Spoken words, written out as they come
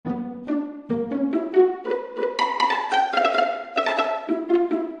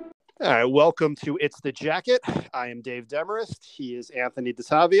right, welcome to It's the Jacket. I am Dave Demarest. He is Anthony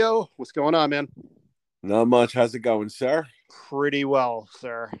DeSavio. What's going on, man? Not much. How's it going, sir? Pretty well,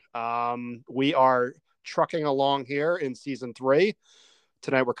 sir. We are trucking along here in season 3.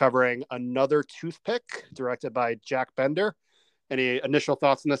 Tonight we're covering Another Toothpick, directed by Jack Bender. Any initial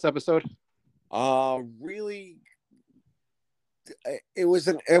thoughts on this episode? Really, it was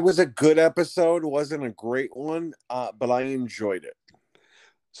a good episode. It wasn't a great one, but I enjoyed it.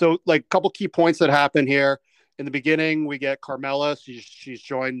 So, like, a couple key points that happen here. In the beginning, we get Carmela. She's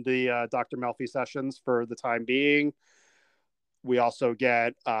joined the Dr. Melfi sessions for the time being. We also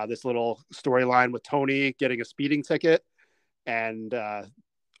get this little storyline with Tony getting a speeding ticket. And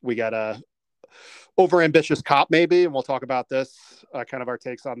we got a overambitious cop, maybe, and we'll talk about this, kind of our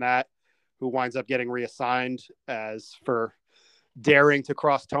takes on that, who winds up getting reassigned as for daring to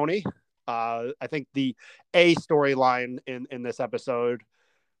cross Tony. I think the A storyline in this episode,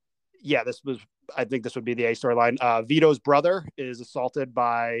 I think this would be the A storyline. Vito's brother is assaulted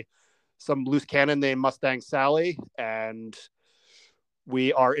by some loose cannon named Mustang Sally, and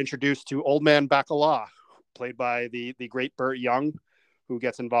we are introduced to Old Man Bacala, played by the great Burt Young, who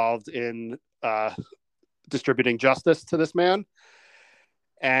gets involved in distributing justice to this man.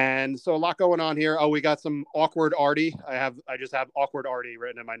 And so a lot going on here. Oh, we got some awkward Artie. I just have awkward Artie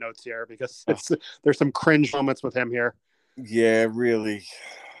written in my notes here because there's some cringe moments with him here. Yeah, really.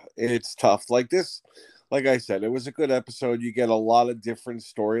 It's tough. Like this, like I said, it was a good episode. You get a lot of different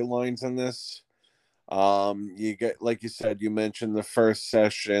storylines in this. You get, like you said, you mentioned the first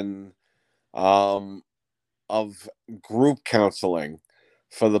session of group counseling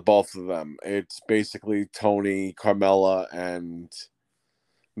for the both of them. It's basically Tony, Carmela, and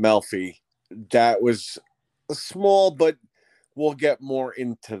Melfi. That was small, but we'll get more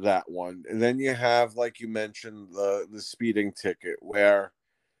into that one. And then you have, like you mentioned, the speeding ticket where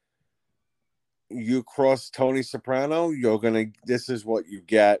you cross Tony Soprano, this is what you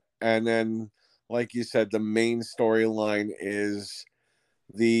get. And then, like you said, the main storyline is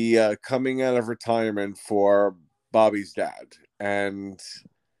the coming out of retirement for Bobby's dad. And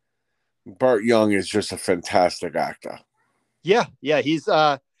Burt Young is just a fantastic actor. Yeah. He's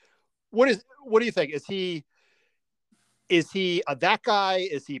what do you think? Is he that guy?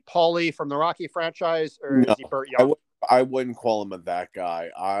 Is he Paulie from the Rocky franchise, or No, is he Burt Young? I wouldn't call him that guy.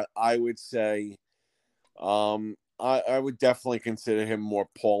 I would say, I would definitely consider him more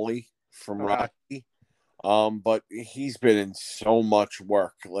Paulie from Rocky. But he's been in so much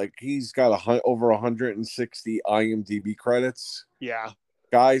work. Like, he's got over 160 IMDb credits. Yeah.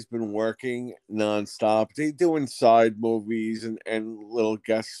 Guy's been working nonstop. They doing side movies and little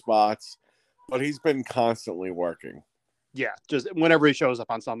guest spots, but he's been constantly working. Yeah, just whenever he shows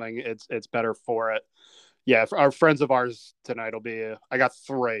up on something, it's better for it. Yeah, for our friends of ours tonight will be. I got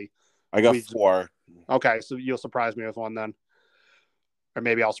 3. I got 4. Okay, so you'll surprise me with one then, or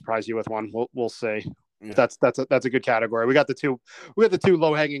maybe I'll surprise you with one. We'll see. Yeah. That's a good category. We got the two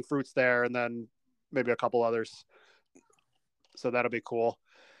low hanging fruits there, and then maybe a couple others. So that'll be cool.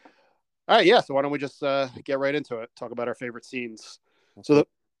 All right, yeah. So why don't we just get right into it? Talk about our favorite scenes. So,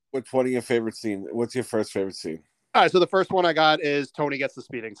 which one of your favorite scenes? What's your first favorite scene? All right, so the first one I got is Tony gets the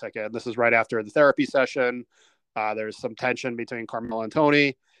speeding ticket. And this is right after the therapy session. There's some tension between Carmela and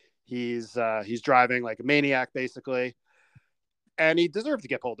Tony. He's driving like a maniac, basically, and he deserved to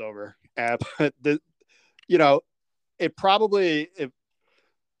get pulled over. But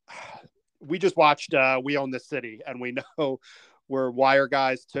we just watched We Own This City, and we know we're Wire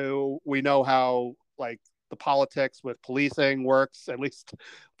guys too. We know how, like, the politics with policing works, at least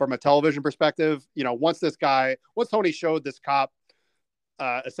from a television perspective. Once Tony showed this cop,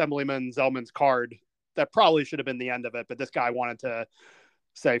 Assemblyman Zellman's card, that probably should have been the end of it. But this guy wanted to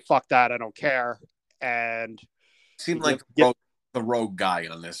say, fuck that, I don't care. And seemed like the rogue guy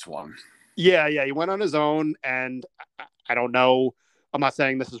on this one. Yeah. He went on his own, and I don't know. I'm not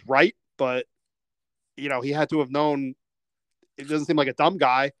saying this is right, but, he had to have known. It doesn't seem like a dumb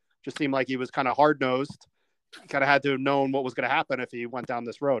guy. Just seemed like he was kind of hard-nosed. He kind of had to have known what was going to happen if he went down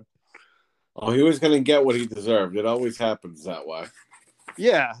this road. Oh, he was going to get what he deserved. It always happens that way.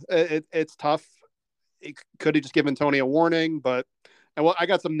 Yeah, it's tough. Could he just given Tony a warning? I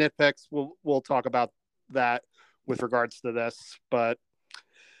got some nitpicks. We'll talk about that with regards to this. But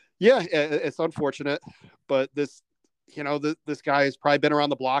yeah, it's unfortunate. But this guy has probably been around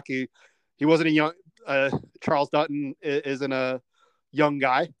the block. He wasn't a young. Charles Dutton isn't a young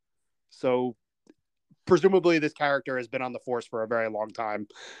guy, so presumably this character has been on the force for a very long time,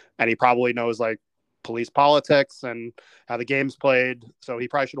 and he probably knows, like, police politics and how the game's played. So he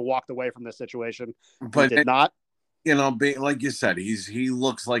probably should have walked away from this situation. But he did not. like you said, he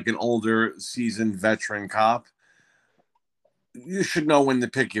looks like an older, seasoned veteran cop. You should know when to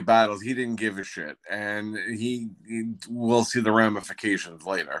pick your battles. He didn't give a shit, and he will see the ramifications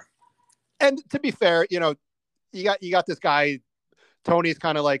later. And to be fair, you got this guy. Tony's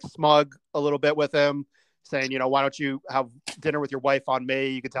kind of like smug a little bit with him, saying, why don't you have dinner with your wife on me?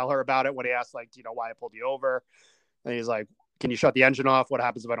 You could tell her about it when he asked, like, why I pulled you over. And he's like, can you shut the engine off? What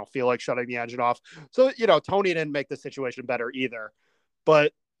happens if I don't feel like shutting the engine off? So, Tony didn't make the situation better either.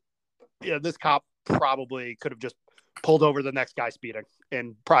 But, this cop probably could have just pulled over the next guy speeding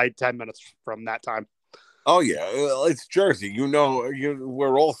in probably 10 minutes from that time. Oh yeah, it's Jersey.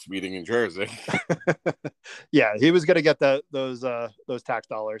 We're all speeding in Jersey. Yeah, he was going to get those tax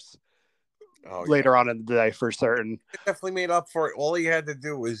dollars later on in the day for certain. It definitely made up for it. All he had to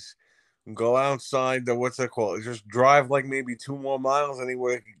do was go outside the what's that called? Just drive like maybe 2 more miles, and he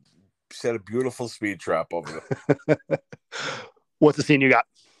would have set a beautiful speed trap over there. What's the scene you got?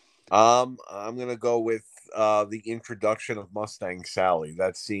 I'm gonna go with the introduction of Mustang Sally.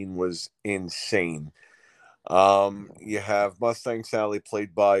 That scene was insane. You have Mustang Sally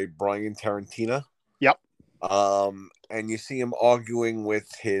played by Brian Tarantino. Yep. And you see him arguing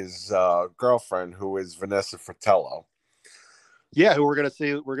with his girlfriend, who is Vanessa Fratello. Yeah, who we're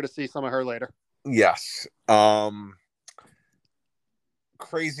gonna see some of her later. Yes.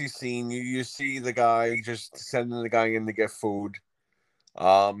 Crazy scene. You see the guy just sending the guy in to get food.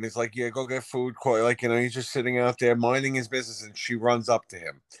 He's like, yeah, go get food. Like, he's just sitting out there minding his business, and she runs up to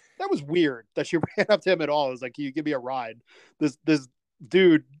him. That was weird that she ran up to him at all. It was like, can you give me a ride? This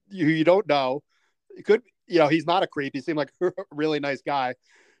dude who you don't know, could, he's not a creep. He seemed like a really nice guy.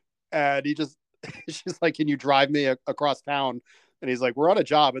 And she's like, can you drive me across town? And he's like, we're on a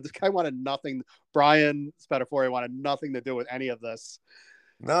job. And this guy wanted nothing. Brian Spadafore wanted nothing to do with any of this.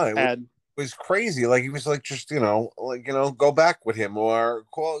 No, it was crazy. Like, he was like, just, go back with him or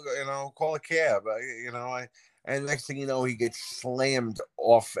call a cab. And next thing you know, he gets slammed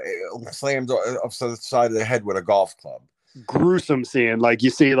off the side of the head with a golf club. Gruesome scene. Like, you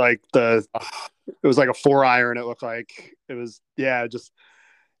see, like, it was like a 4-iron. It looked like it was, yeah, just.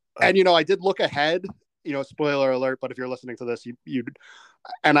 And, I did look ahead, spoiler alert, but if you're listening to this,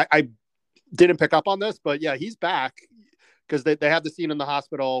 and I didn't pick up on this, but yeah, he's back because they have the scene in the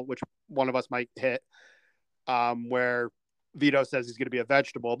hospital, which one of us might hit, where Vito says he's going to be a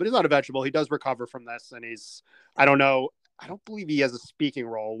vegetable, but he's not a vegetable. He does recover from this, and I don't know. I don't believe he has a speaking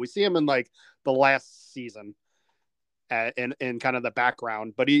role. We see him in like the last season in kind of the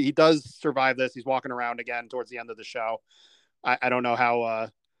background, but he does survive this. He's walking around again towards the end of the show. I don't know how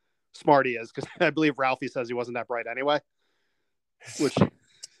smart he is, because I believe Ralphie says he wasn't that bright anyway,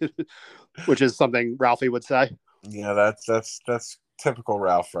 which is something Ralphie would say. Yeah, that's typical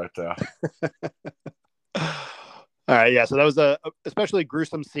Ralph right there. All right, yeah. So that was a especially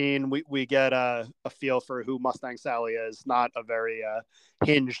gruesome scene. We get a feel for who Mustang Sally is. Not a very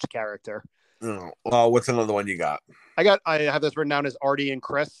hinged character. What's another one you got? I have this written down as Artie and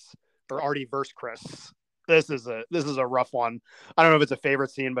Chris, or Artie versus Chris. This is a rough one. I don't know if it's a favorite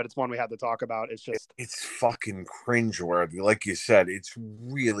scene, but it's one we had to talk about. It's fucking cringeworthy. Like you said, it's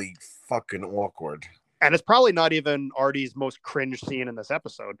really fucking awkward. And it's probably not even Artie's most cringe scene in this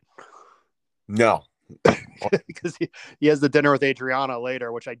episode. No. Because he has the dinner with Adriana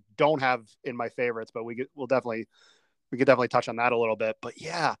later, which I don't have in my favorites, but we could definitely touch on that a little bit. But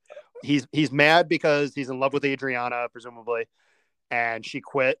yeah, he's mad because he's in love with Adriana, presumably, and she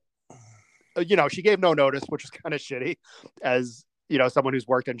quit. She gave no notice, which is kind of shitty, as someone who's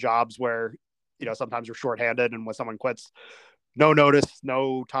worked in jobs where sometimes you're shorthanded, and when someone quits, no notice,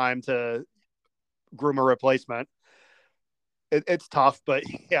 no time to groom a replacement. It's tough, but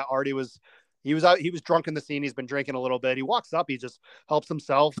yeah, Artie was out. He was drunk in the scene. He's been drinking a little bit. He walks up. He just helps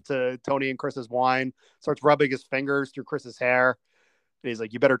himself to Tony and Chris's wine. Starts rubbing his fingers through Chris's hair. And he's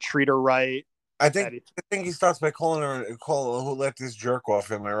like, "You better treat her right." I think he starts by calling her, who let this jerk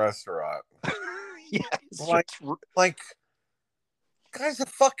off in my restaurant. Yeah, like, guy's a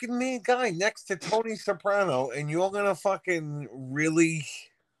fucking mean guy next to Tony Soprano, and you're gonna fucking really.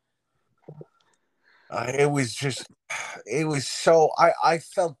 It was so. I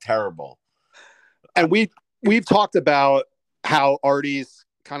felt terrible. And we've talked about how Artie's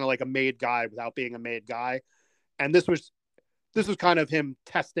kind of like a made guy without being a made guy, and this was kind of him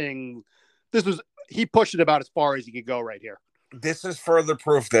testing. He pushed it about as far as he could go right here. This is further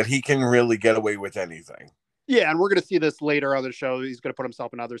proof that he can really get away with anything. Yeah, and we're going to see this later on the show. He's going to put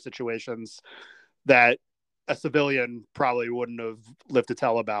himself in other situations that a civilian probably wouldn't have lived to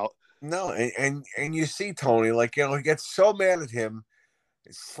tell about. No, and you see Tony, like, he gets so mad at him,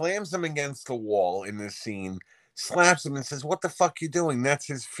 slams him against the wall in this scene, slaps him and says, "What the fuck you doing?" That's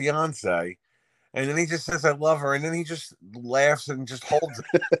his fiance. And then he just says, "I love her," and then he just laughs and just holds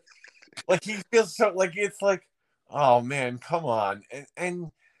it. Like he feels so like it's like, oh man, come on.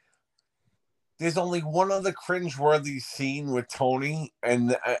 And there's only one other cringeworthy scene with Tony,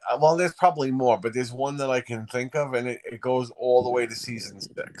 and well, there's probably more, but there's one that I can think of, and it goes all the way to season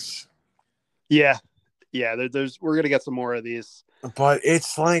 6. Yeah, there's we're gonna get some more of these. But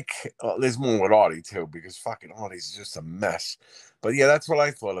it's like there's more with Audie too, because fucking Audie's just a mess. But yeah, that's what I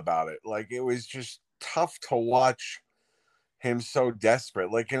thought about it. Like it was just tough to watch him so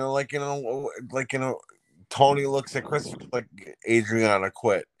desperate. Tony looks at Chris like, Adriana,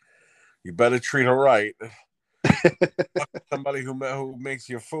 quit. You better treat her right. Somebody who makes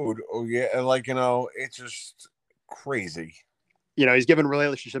your food. Oh yeah, and it's just crazy. He's given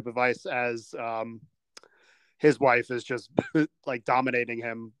relationship advice as his wife is just like dominating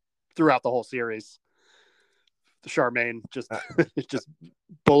him throughout the whole series. Charmaine just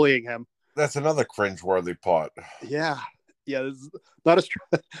bullying him. That's another cringeworthy part. Yeah, this is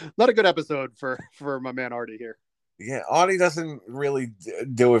not a good episode for my man Artie here. Yeah, Audie doesn't really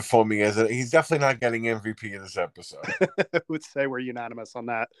do it for me. He's definitely not getting MVP in this episode. I would say we're unanimous on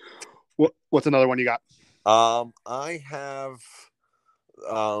that. What's another one you got? I have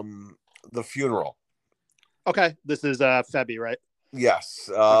the funeral. Okay, this is Febby, right? Yes.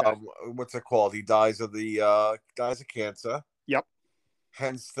 Okay. What's it called? He dies of cancer. Yep.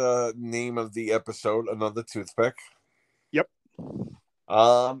 Hence the name of the episode, Another Toothpick. Yep.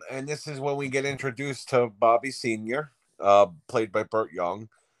 And this is when we get introduced to Bobby Sr., played by Burt Young.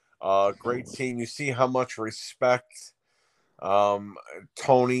 Great scene. You see how much respect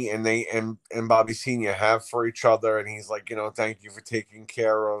Tony and Bobby Sr. have for each other, and he's like, thank you for taking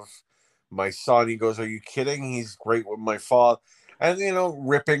care of my son. He goes, are you kidding? He's great with my father. And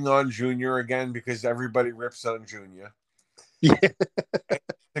ripping on Junior again, because everybody rips on Junior. Yeah.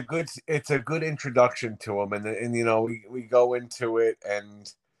 It's a good introduction to him, and we go into it,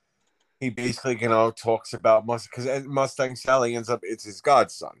 and he basically talks about Mustang Sally ends up, it's his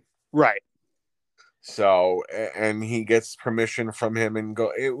godson, right? So, and he gets permission from him and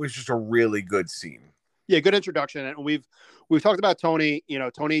go. It was just a really good scene. Yeah, good introduction, and we've talked about Tony.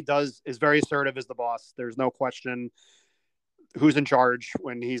 Tony is very assertive as the boss. There's no question who's in charge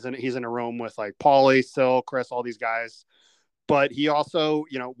when he's in a room with like Paulie, Sil, Chris, all these guys. But he also,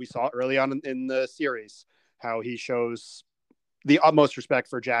 we saw early on in the series how he shows the utmost respect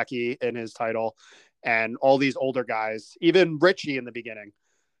for Jackie in his title and all these older guys, even Richie in the beginning,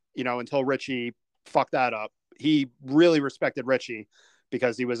 until Richie fucked that up. He really respected Richie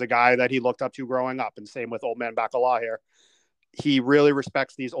because he was a guy that he looked up to growing up. And same with Old Man Bacala here. He really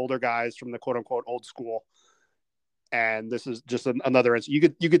respects these older guys from the quote unquote old school. And this is just another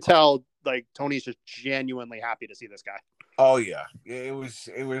instance. You could tell like Tony's just genuinely happy to see this guy. Oh yeah, it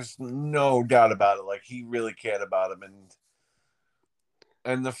was no doubt about it. Like he really cared about him,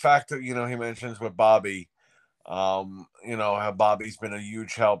 and the fact that he mentions with Bobby, how Bobby's been a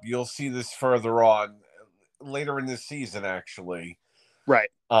huge help. You'll see this further on, later in this season, actually. Right.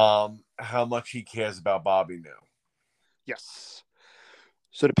 How much he cares about Bobby now. Yes.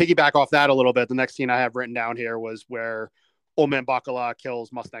 So to piggyback off that a little bit, the next scene I have written down here was where Old Man Bacala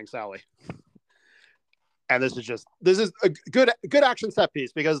kills Mustang Sally. And this is a good action set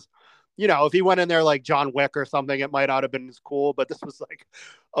piece because, if he went in there like John Wick or something, it might not have been as cool, but this was like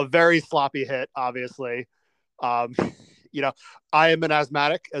a very sloppy hit, obviously. I am an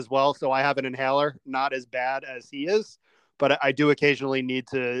asthmatic as well, so I have an inhaler, not as bad as he is, but I do occasionally need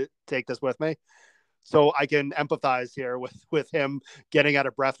to take this with me. So I can empathize here with him getting out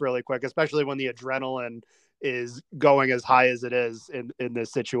of breath really quick, especially when the adrenaline is going as high as it is in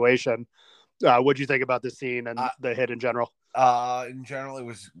this situation. What do you think about this scene and the hit in general? In general, it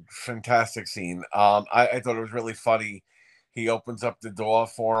was a fantastic scene. I thought it was really funny. He opens up the door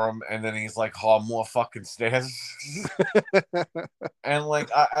for him, and then he's like, "Oh, more fucking stairs." And like,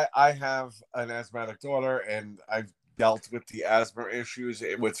 I have an asthmatic daughter, and I've dealt with the asthma issues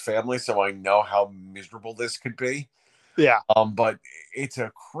with family, so I know how miserable this could be. Yeah. But it's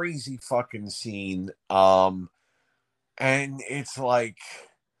a crazy fucking scene. And it's like.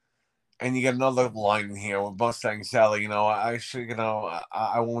 And you get another line here with Mustang Sally, I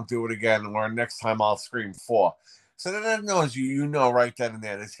won't do it again, or next time I'll scream 4. So that knows you right then and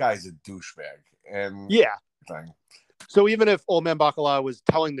there, this guy's a douchebag. And yeah. So even if Old Man Bacala was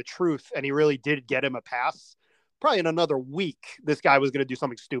telling the truth and he really did get him a pass, probably in another week, this guy was going to do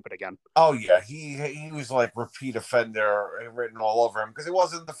something stupid again. Oh yeah, he was like repeat offender written all over him because it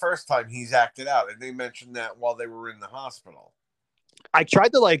wasn't the first time he's acted out, and they mentioned that while they were in the hospital. I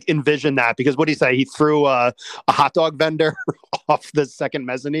tried to like envision that because what did he say? He threw a hot dog vendor off the second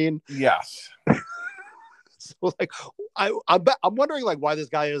mezzanine. Yes. So like, I'm wondering like why this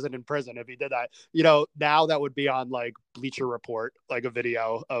guy isn't in prison if he did that. Now that would be on like Bleacher Report, like a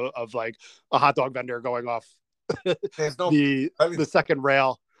video of like a hot dog vendor going off There's no the second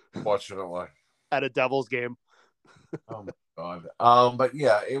rail. Fortunately. At a Devils game. Oh my god. But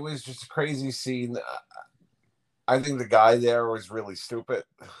yeah, it was just a crazy scene. I think the guy there was really stupid.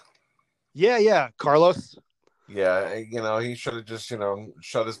 Yeah, Carlos. Yeah, he should have just,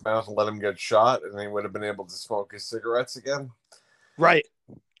 shut his mouth and let him get shot, and he would have been able to smoke his cigarettes again. Right.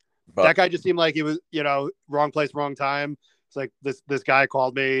 But that guy just seemed like he was, wrong place, wrong time. It's like this guy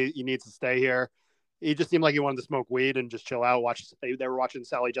called me. He needs to stay here. He just seemed like he wanted to smoke weed and just chill out. They were watching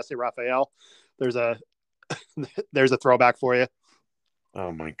Sally Jesse Raphael. There's a throwback for you.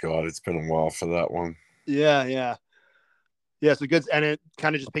 Oh my god, it's been a while for that one. Yeah. So good, and it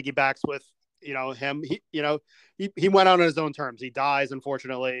kind of just piggybacks with him. He went out on his own terms. He dies,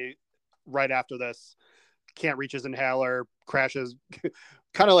 unfortunately, right after this. Can't reach his inhaler, crashes.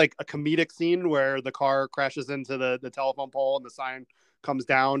 Kind of like a comedic scene where the car crashes into the telephone pole and the sign comes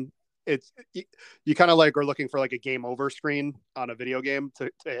down. It's you kind of like are looking for like a game over screen on a video game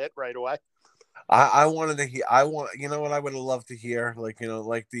to hit right away. I wanted to hear. What I would have loved to hear, like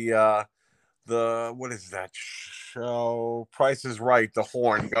the what is that show? Price is Right. The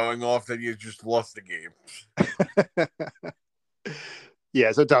horn going off that you just lost the game.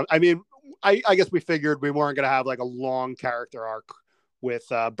 Yeah, so I mean, I guess we figured we weren't going to have like a long character arc with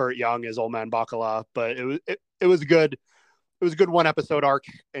Burt Young as Old Man Bacala, but it was good. It was a good one episode arc,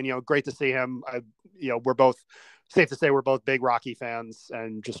 and great to see him. We're both safe to say we're both big Rocky fans,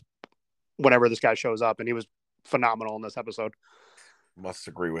 and just whenever this guy shows up, and he was phenomenal in this episode. Must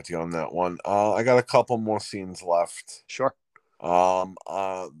agree with you on that one. I got a couple more scenes left. Sure.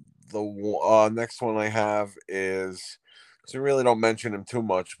 The next one I have is, because we really don't mention him too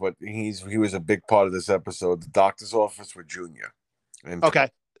much, but he was a big part of this episode. The doctor's office with Junior. And okay.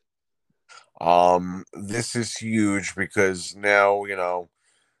 This is huge because now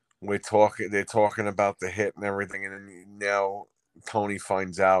they're talking about the hit and everything, and then now Tony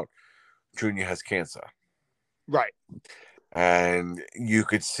finds out Junior has cancer. Right. And you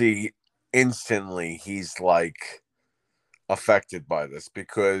could see instantly he's like affected by this,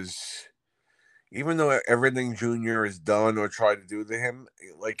 because even though everything Junior has done or tried to do to him,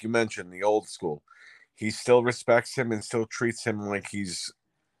 like you mentioned, the old school, he still respects him and still treats him like he's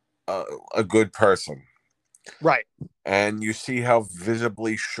a good person. Right. And you see how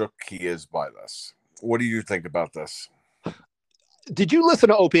visibly shook he is by this. What do you think about this? Did you listen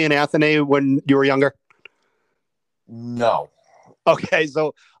to Opie and Anthony when you were younger? No. Okay,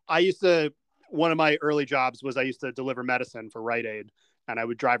 so one of my early jobs was I used to deliver medicine for Rite Aid, and I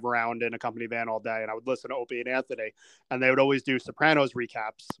would drive around in a company van all day, and I would listen to Opie and Anthony, and they would always do Sopranos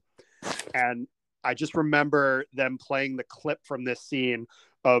recaps. And I just remember them playing the clip from this scene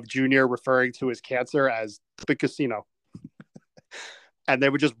of Junior referring to his cancer as the casino. And they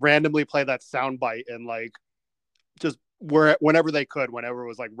would just randomly play that soundbite and like just whenever they could, whenever it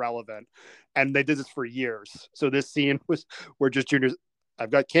was like relevant. And they did this for years. So this scene was where just Junior's, I've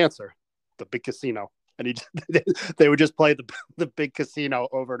got cancer, the big casino. And they would just play the big casino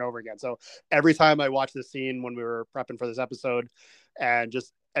over and over again. So every time I watch this scene when we were prepping for this episode, and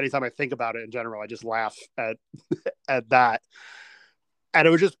just anytime I think about it in general, I just laugh at that. And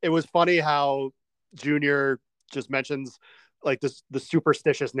it was funny how Junior just mentions like the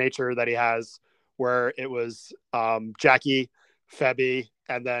superstitious nature that he has, where it was Jackie, Febby,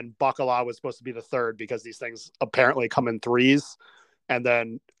 and then Bacala was supposed to be the third because these things apparently come in threes. And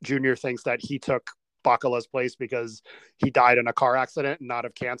then Junior thinks that he took Bacala's place because he died in a car accident and not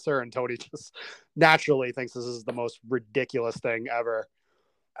of cancer. And Tony just naturally thinks this is the most ridiculous thing ever.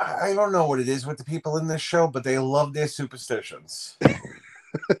 I don't know what it is with the people in this show, but they love their superstitions.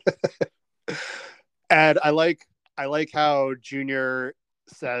 And I like how Junior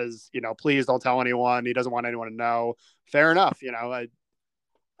says, please don't tell anyone. He doesn't want anyone to know. Fair enough.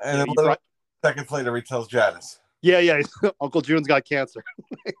 Seconds later, he tells Janice. Yeah. Uncle June's got cancer.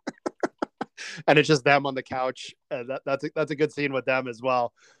 And it's just them on the couch. That's a good scene with them as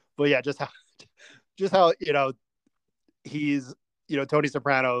well. But yeah, just how he's Tony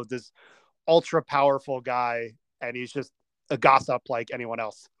Soprano, this ultra powerful guy, and he's just a gossip like anyone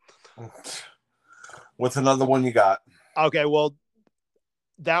else. What's another one you got? Okay, well,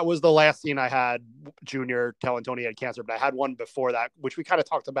 that was the last scene I had, Junior telling Tony he had cancer, but I had one before that, which we kind of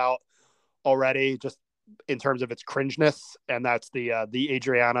talked about already, just in terms of its cringeness, and that's the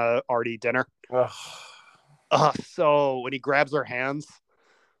Adriana Artie dinner. Ugh. So when he grabs her hands,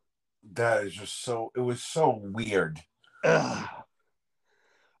 That is just so. It was so weird. I'm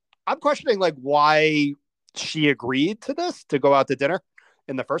questioning like why she agreed to this to go out to dinner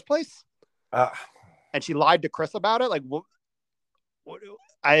in the first place, Uh, and she lied to Chris about it. Like what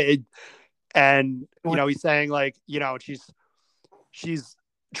I and he's saying like she's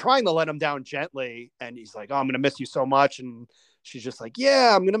trying to let him down gently, and he's like, "Oh, I'm gonna miss you so much," and she's just like,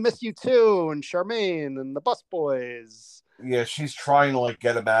 "Yeah, I'm gonna miss you too," and Charmaine and the busboys. yeah, she's trying to like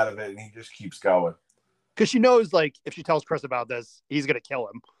get him out of it, and he just keeps going. Because she knows like if she tells Chris about this, he's gonna kill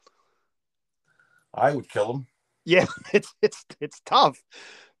him. I would kill him. Yeah, it's tough,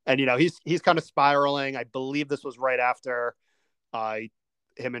 and he's kind of spiraling. I believe this was right after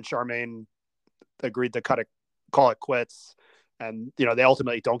him and Charmaine agreed to call it quits, and they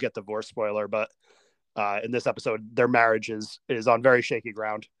ultimately don't get divorced. Spoiler, but in this episode, their marriage is on very shaky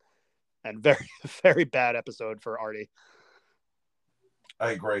ground, and very very bad episode for Artie.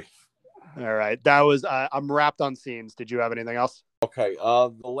 I agree. All right, that was I'm wrapped on scenes. Did you have anything else? Okay,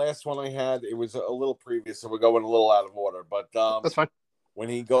 the last one I had, it was a little previous, so we're going a little out of order. But That's fine. when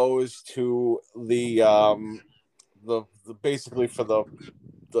he goes to the basically for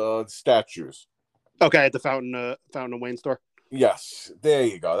the statues. Okay, at the Fountain of Wayne store. Yes, there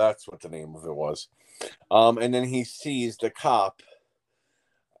you go. That's what the name of it was. And then he sees the cop.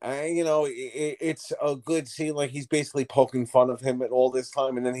 And it's a good scene. Like he's basically poking fun of him at all this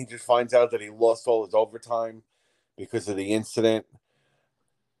time, and then he just finds out that he lost all his overtime because of the incident.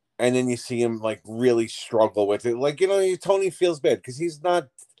 And then you see him like really struggle with it. Like, Tony feels bad because he's not,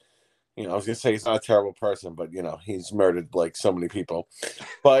 I was gonna say he's not a terrible person, but he's murdered like so many people.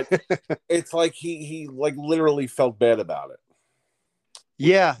 But it's like he like literally felt bad about it.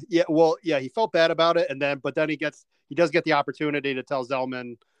 Yeah. Well, yeah, he felt bad about it, but then he does get the opportunity to tell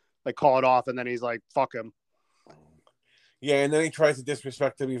Zellman, like, call it off, and then he's like, fuck him. Yeah, and then he tries to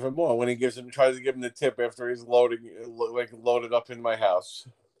disrespect him even more when he tries to give him the tip after he's loaded up in my house.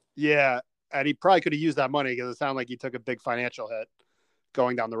 Yeah, and he probably could have used that money because it sounded like he took a big financial hit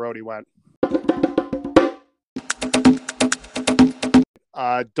going down the road he went.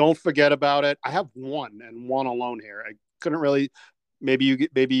 Don't forget about it. I have one and one alone here. I couldn't really. Maybe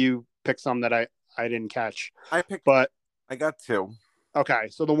you picked some that I didn't catch. I got two. Okay,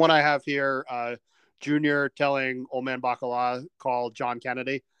 so the one I have here, Junior telling Old Man Bacala call John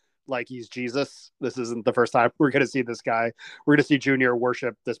Kennedy like he's Jesus. This isn't the first time we're going to see this guy. We're going to see Junior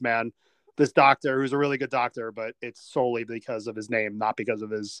worship this man, this doctor who's a really good doctor, but it's solely because of his name, not because of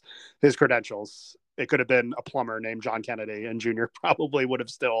his credentials. It could have been a plumber named John Kennedy, and Junior probably would have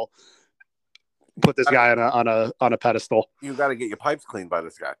still put this guy on a pedestal. You got to get your pipes cleaned by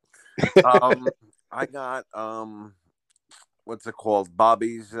this guy. I got what's it called?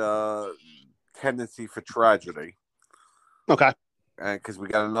 Bobby's tendency for tragedy. Okay. Because we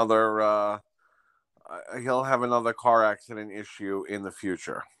got another. He'll have another car accident issue in the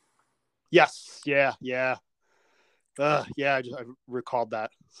future. Yes. Yeah. I recalled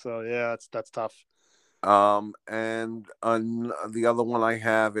that. So yeah, that's tough. And the other one I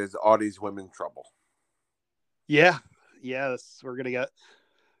have is Audie's women trouble. Yeah. We're gonna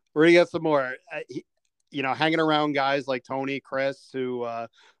get some more. Hanging around guys like Tony, Chris, who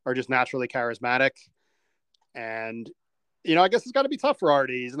are just naturally charismatic, and I guess it's got to be tough for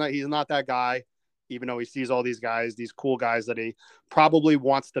Artie. He's not that guy, even though he sees all these guys, these cool guys that he probably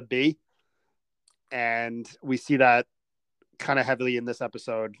wants to be, and we see that kind of heavily in this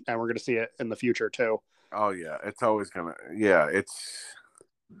episode, and we're going to see it in the future too. Oh yeah, it's always gonna. Yeah,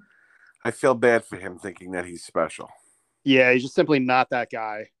 I feel bad for him thinking that he's special. Yeah, he's just simply not that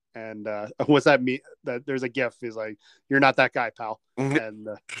guy. And what's that mean? That there's a gif. He's like, "You're not that guy, pal," and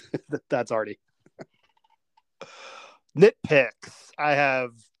that's Artie. Nitpicks. I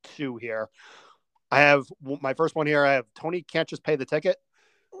have two here. I have my first one here. I have Tony can't just pay the ticket.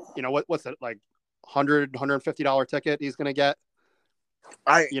 What's it like? $150 ticket he's going to get.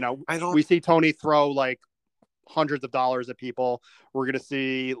 I don't. We see Tony throw like hundreds of dollars at people. We're going to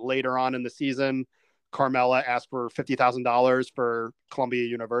see later on in the season, Carmela ask for $50,000 for Columbia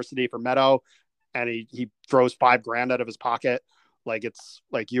University for Meadow, and he throws $5,000 out of his pocket, like it's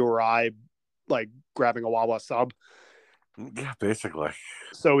like you or I, like grabbing a Wawa sub. Yeah, basically.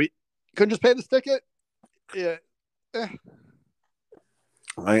 So he couldn't just pay this ticket. Yeah.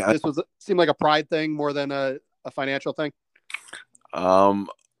 This seemed like a pride thing more than a financial thing. One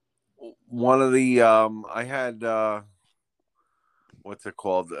of the I had what's it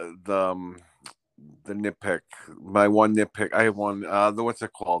called, the nitpick. My one nitpick. I have one. What's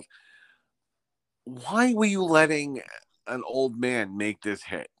it called? Why were you letting an old man make this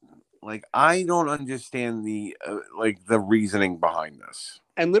hit? Like, I don't understand the the reasoning behind this.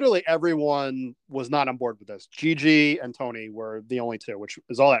 And literally everyone was not on board with this. Gigi and Tony were the only two, which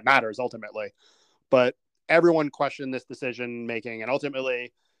is all that matters ultimately. But everyone questioned this decision making, and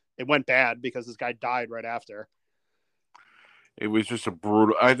ultimately it went bad because this guy died right after. It was just a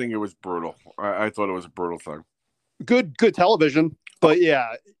brutal. I think it was brutal. I thought it was a brutal thing. Good television, but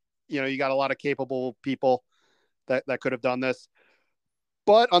yeah, you got a lot of capable people that could have done this.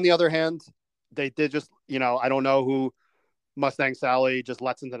 But on the other hand, they did just, I don't know who Mustang Sally just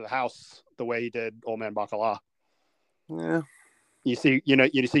lets into the house the way he did Old Man Bacala. Yeah. You see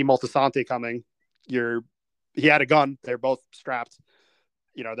Moltisanti coming. He had a gun. They're both strapped.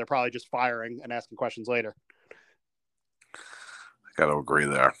 They're probably just firing and asking questions later. I got to agree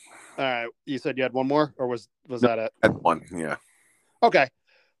there. All right. You said you had one more, or was that it? I had one, yeah. Okay.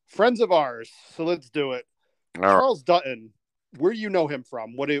 Friends of ours. So let's do it. Charles Dutton. Where do you know him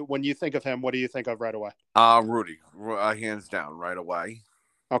from? When you think of him, what do you think of right away? Rudy, hands down, right away.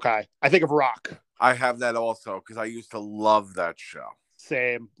 Okay. I think of Rock. I have that also because I used to love that show.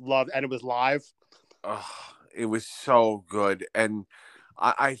 Same. Loved, and it was live. It was so good. And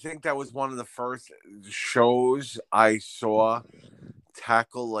I think that was one of the first shows I saw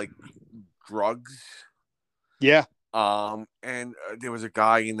tackle like drugs. Yeah. And there was a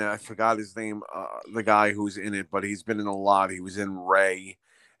guy in there, I forgot his name, the guy who's in it, but he's been in a lot. He was in Ray,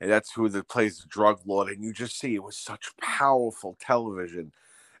 and that's who plays the drug lord. And you just see it was such powerful television.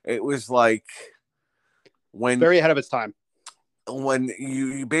 It was like very ahead of its time. When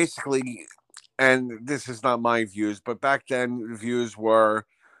you basically, and this is not my views, but back then the views were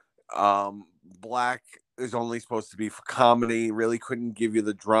black is only supposed to be for comedy, really couldn't give you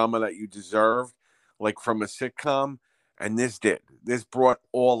the drama that you deserved, like from a sitcom. And this brought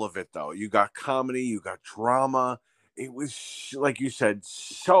all of it, though. You got comedy, you got drama. It was, like you said,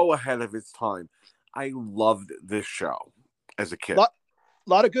 so ahead of its time. I loved this show as a kid. A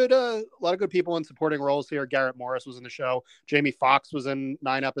lot of good people in supporting roles here. Garrett Morris was in the show. Jamie Foxx was in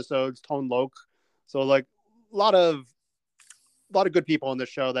 9 episodes. Tone Loc. So like a lot of good people in this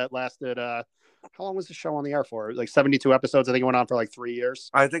show that lasted. How long was the show on the air for? Like 72 episodes. I think it went on for like 3 years.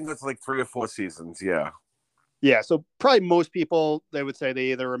 I think it's like 3 or 4 seasons. Yeah. Yeah. So probably most people, they would say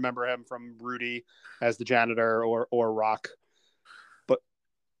they either remember him from Rudy as the janitor or Rock.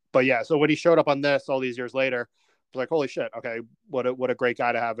 But yeah. So when he showed up on this all these years later, I was like, holy shit. Okay. What a great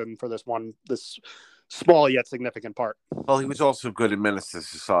guy to have him for this small yet significant part. Well, he was also good in Menace to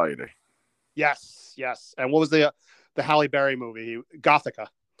Society. Yes. And what was the Halle Berry movie? Gothica.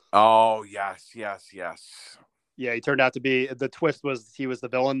 Oh, yes. Yeah, he turned out to be, the twist was he was the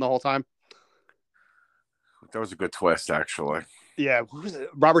villain the whole time. That was a good twist, actually. Yeah, who was it?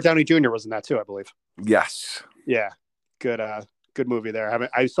 Robert Downey Jr. was in that too, I believe. Yes. Yeah, good movie there.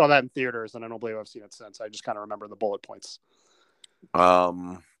 I saw that in theaters, and I don't believe I've seen it since. I just kind of remember the bullet points.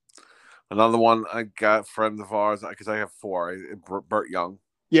 Another one I got, friends of ours, because I have 4. Burt Young.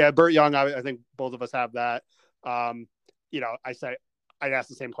 Yeah, Burt Young. I think both of us have that. I'd ask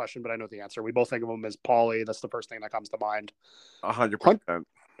the same question, but I know the answer. We both think of him as Paulie. That's the first thing that comes to mind. 100%.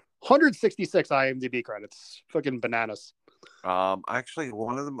 166 IMDb credits. Fucking bananas. Actually,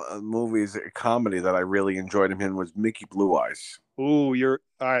 one of the movies, a comedy that I really enjoyed him in was Mickey Blue Eyes. Ooh, all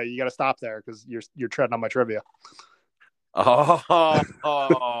right. You got to stop there because you're treading on my trivia. Oh, all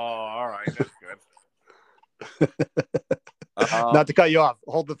right. That's good. Not to cut you off.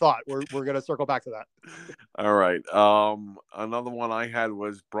 Hold the thought. We're going to circle back to that. All right. Another one I had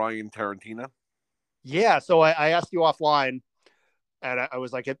was Brian Tarantino. Yeah. So I asked you offline, and I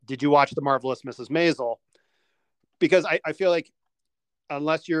was like, did you watch The Marvelous Mrs. Maisel? Because I feel like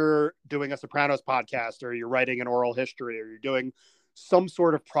unless you're doing a Sopranos podcast or you're writing an oral history or you're doing some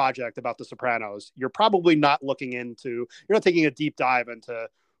sort of project about The Sopranos, you're probably not you're not taking a deep dive into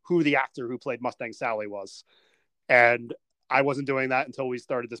who the actor who played Mustang Sally was. And I wasn't doing that until we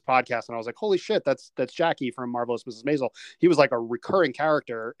started this podcast. And I was like, holy shit, that's Jackie from Marvelous Mrs. Maisel. He was like a recurring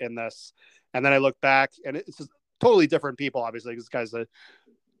character in this. And then I look back and it's just totally different people, obviously, because this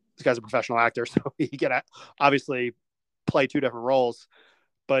guy's a professional actor. So he can obviously play 2 different roles,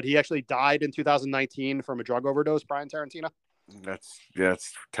 but he actually died in 2019 from a drug overdose, Brian Tarantino. That's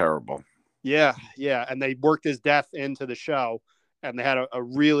terrible. Yeah. And they worked his death into the show, and they had a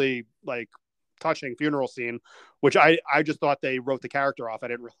really like touching funeral scene, which I just thought they wrote the character off. I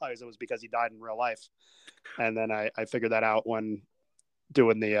didn't realize it was because he died in real life. And then I figured that out when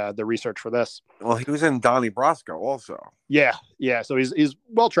doing the research for this. Well, he was in Donnie Brasco also. Yeah. So he's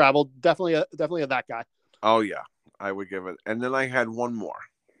well traveled. Definitely a that guy. Oh yeah, I would give it. And then I had one more.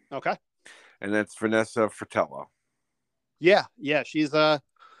 Okay. And that's Vanessa Fratello. Yeah. She's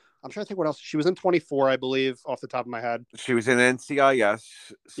I'm trying to think what else. She was in 24, I believe, off the top of my head. She was in NCIS,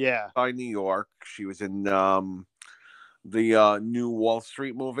 Yeah. by New York. She was in the new Wall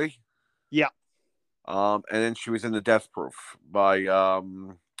Street movie. Yeah. And then she was in The Death Proof by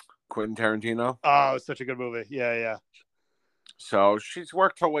Quentin Tarantino. Oh, it's such a good movie. Yeah, yeah. So she's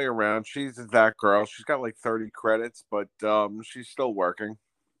worked her way around. She's that girl. She's got like 30 credits, but she's still working.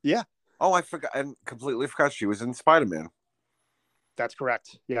 Yeah. Oh, I forgot and completely forgot she was in Spider-Man. That's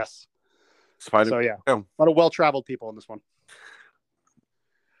correct. Yes. Spider-Man. So yeah, a lot of well-traveled people in this one.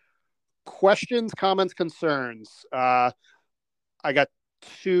 Questions, comments, concerns. I got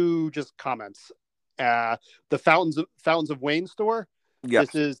two just comments. The Fountains of Wayne store.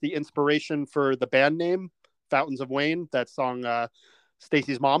 Yes. This is the inspiration for the band name Fountains of Wayne. That song,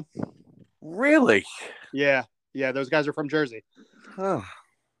 Stacy's mom. Really? Yeah, yeah. Those guys are from Jersey. Huh.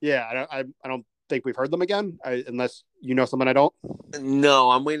 Yeah, I don't think we've heard them again, unless you know someone I don't.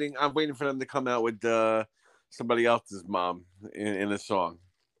 No, I'm waiting for them to come out with somebody else's mom in a song.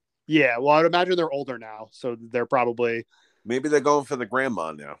 Yeah, well, I'd imagine they're older now, so they're probably maybe they're going for the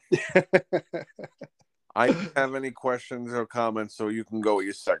grandma now. I don't have any questions or comments, so you can go with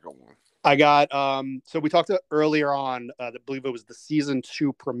your second one. I got so we talked earlier on, I believe it was the season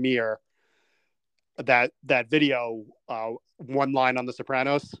 2 premiere, that video, one line on The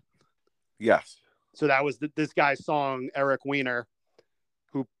Sopranos. Yes. So that was this guy's song, Eric Weiner,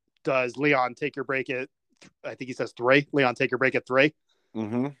 who does Leon, take your break at, I think he says 3. Leon, take your break at 3.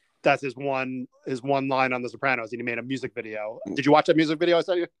 Mm-hmm. That's his one line on The Sopranos, and he made a music video. Did you watch that music video I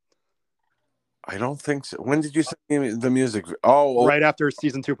sent you? I don't think so. When did you send me the music? Oh, right after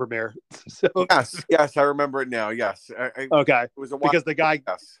season 2 premiere. So yes, I remember it now. Yes. Okay. It was because the guy,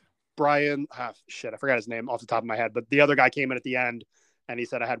 yes. Brian, I forgot his name off the top of my head, but the other guy came in at the end and he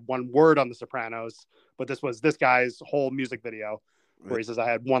said I had one word on The Sopranos, but this was this guy's whole music video where he says I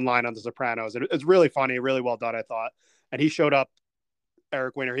had one line on The Sopranos. And it's really funny, really well done, I thought. And he showed up,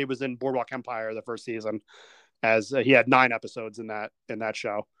 Eric Weiner. He was in Boardwalk Empire the first season, as he had 9 episodes in that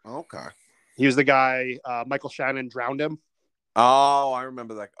show. Okay. He was the guy, Michael Shannon drowned him. Oh, I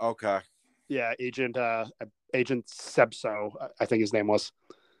remember that. Okay. Yeah, Agent Sebso, I think his name was.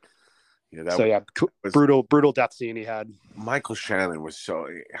 Yeah, was brutal death scene he had. Michael Shannon was so.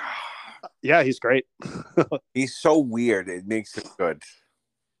 Yeah, he's great. He's so weird. It makes it good.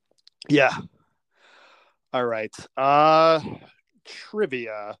 Yeah. All right.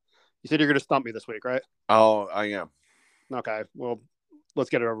 Trivia. You said you're going to stump me this week, right? Oh, I am. Okay. Well, let's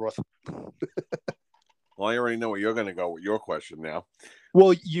get it over with. Well, I already know where you're going to go with your question now.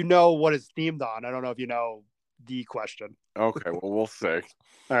 Well, you know what it's themed on. I don't know if you know the question. Okay. Well, we'll see.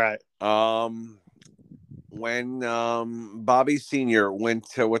 All right. When Bobby Sr. went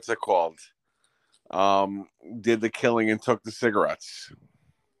to, what's it called? Did the killing and took the cigarettes.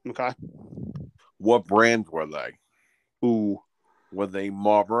 Okay. What brand were they? Ooh. Were they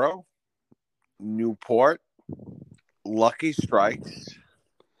Marlboro, Newport, Lucky Strikes,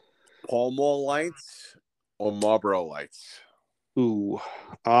 Pall Mall Lights, or Marlboro Lights? Ooh.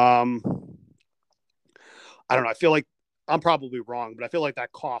 I don't know. I feel like I'm probably wrong, but I feel like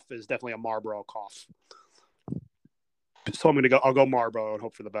that cough is definitely a Marlboro cough. So I'll go Marlboro and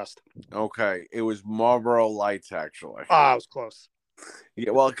hope for the best. Okay. It was Marlboro Lights, actually. I was close. Yeah,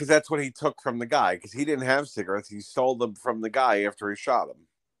 well, because that's what he took from the guy, because he didn't have cigarettes. He stole them from the guy after he shot him.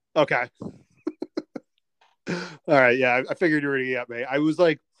 Okay. All right. Yeah, I figured you were going to get me. I was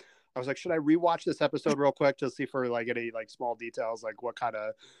like, should I rewatch this episode real quick to see for like any like small details, like what kind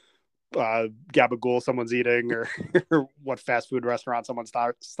of gabagool someone's eating or what fast food restaurant someone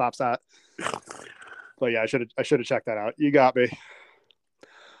stops at. But yeah, I should have checked that out. You got me.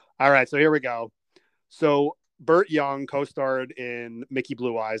 All right, so here we go. So Burt Young co-starred in Mickey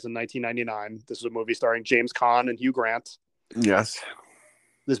Blue Eyes in 1999. This is a movie starring James Caan and Hugh Grant. Yes.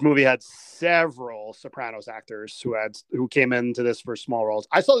 This movie had several Sopranos actors who came into this for small roles.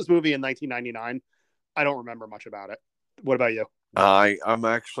 I saw this movie in 1999. I don't remember much about it. What about you?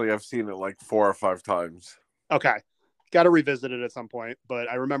 I've seen it like 4 or 5 times. Okay. Got to revisit it at some point, but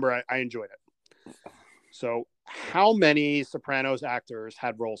I remember I enjoyed it. So how many Sopranos actors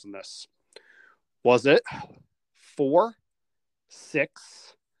had roles in this? Was it 4,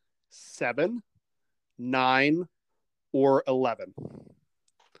 6, 7, 9, or 11?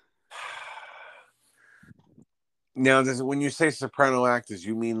 Now, when you say soprano actors,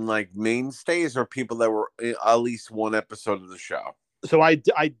 you mean like mainstays or people that were in at least one episode of the show? So I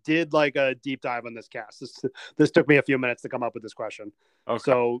did like a deep dive on this cast. This took me a few minutes to come up with this question. Okay.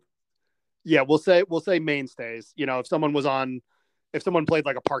 So yeah, we'll say mainstays. You know, if someone played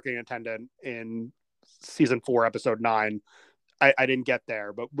like a parking attendant in season 4, episode 9, I didn't get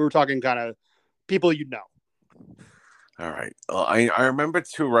there, but we were talking kind of people you know. All right. Well, I remember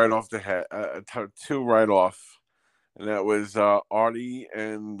two right off the head, two right off, and that was Artie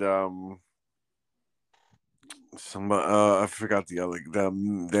and some I forgot the other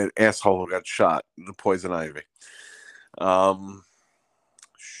that asshole who got shot, the Poison Ivy.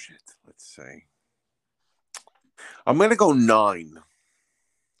 Shit. Let's see. I'm gonna go 9.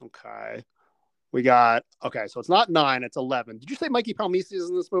 Okay. We got okay, so it's not 9, it's 11. Did you say Mikey Palmice is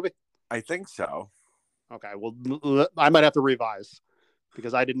in this movie? I think so. Okay, well, I might have to revise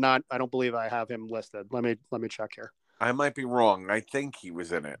because I don't believe I have him listed. Let me check here. I might be wrong. I think he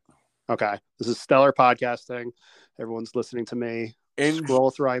was in it. Okay, this is stellar podcasting. Everyone's listening to me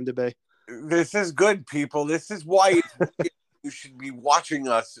scroll through IMDb. This is good, people. This is why you should be watching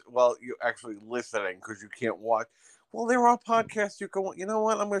us. Well, you're actually listening because you can't watch. Well, there are podcasts you can. You know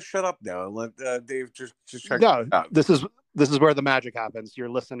what? I'm going to shut up now and let Dave just check. No, it out. this is where the magic happens. You're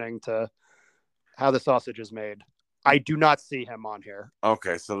listening to how the sausage is made. I do not see him on here.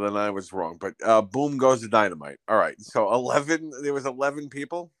 Okay, so then I was wrong. But boom goes the dynamite. All right, so 11. There was 11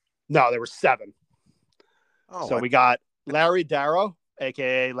 people. No, there were 7. Oh, so we got Larry Darrow,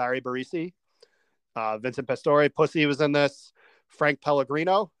 aka Larry Barisi, Vincent Pastore, Pussy was in this. Frank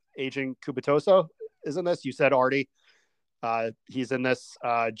Pellegrino, Agent Cubitoso is in this. You said Artie. He's in this.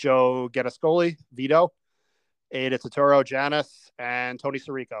 Joe Ganascoli, Vito, Ada Totoro, Janice, and Tony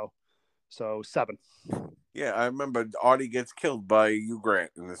Sirico. So 7. Yeah, I remember Artie gets killed by Hugh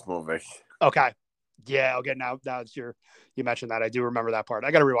Grant in this movie. Okay. Yeah, okay. Now it's you mentioned that. I do remember that part.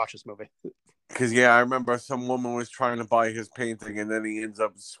 I got to rewatch this movie. Because I remember some woman was trying to buy his painting, and then he ends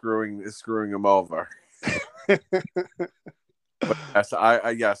up screwing him over. But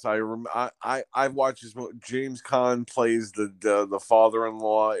yes, I've watched this movie. James Caan plays the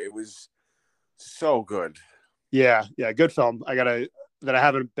father-in-law. It was so good. Yeah, good film. That I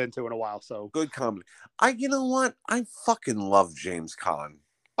haven't been to in a while. So good comedy. You know what? I fucking love James Caan.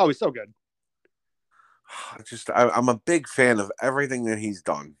 Oh, he's so good. I'm a big fan of everything that he's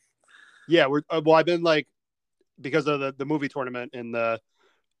done. Yeah, I've been like, because of the movie tournament in the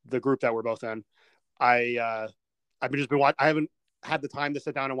group that we're both in. I've just been watching. I haven't had the time to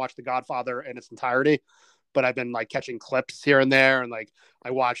sit down and watch The Godfather in its entirety, but I've been like catching clips here and there, and like I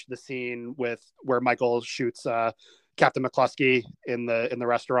watched the scene where Michael shoots Captain McCluskey in the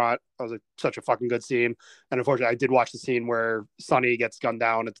restaurant. That was such a fucking good scene. And unfortunately, I did watch the scene where Sonny gets gunned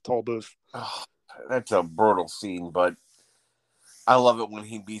down at the toll booth. Oh, that's a brutal scene, but I love it when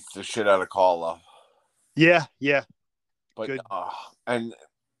he beats the shit out of Carla. Yeah. But and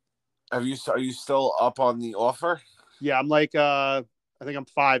are you still up on the offer? Yeah, I'm like I think I'm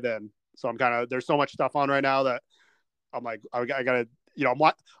 5 in, so I'm kind of there's so much stuff on right now that I'm like I gotta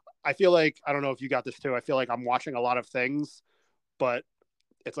I feel like I don't know if you got this too. I feel like I'm watching a lot of things, but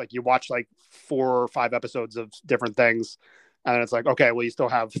it's like you watch like 4 or 5 episodes of different things, and it's like okay, well you still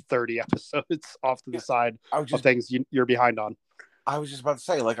have 30 episodes off to the side of things you're behind on. I was just about to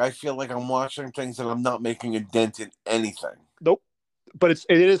say, like, I feel like I'm watching things and I'm not making a dent in anything. Nope. But it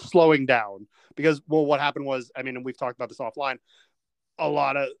is slowing down because, well, what happened was, I mean, and we've talked about this offline, a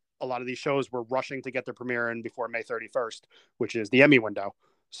lot of these shows were rushing to get their premiere in before May 31st, which is the Emmy window.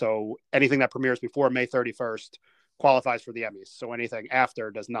 So anything that premieres before May 31st qualifies for the Emmys. So anything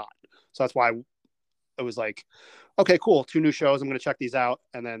after does not. So that's why it was like, okay, cool. 2 new shows. I'm going to check these out.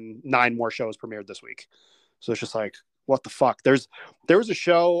 And then 9 more shows premiered this week. So it's just like, what the fuck? There was a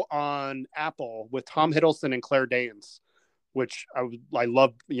show on Apple with Tom Hiddleston and Claire Danes, which I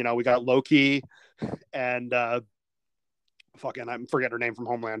love. We got Loki and fucking I'm forgetting her name from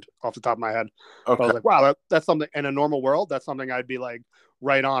Homeland off the top of my head. Okay. But I was like, wow, that's something in a normal world. That's something I'd be like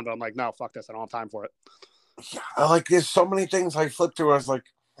right on. But I'm like, no, fuck this. I don't have time for it. Yeah, like there's so many things I flipped through. I was like,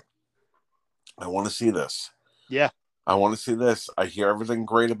 I want to see this. Yeah, I want to see this. I hear everything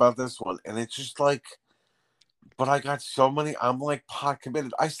great about this one, and it's just like. But I got so many. I'm like pot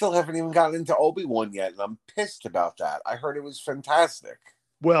committed. I still haven't even gotten into Obi-Wan yet, and I'm pissed about that. I heard it was fantastic.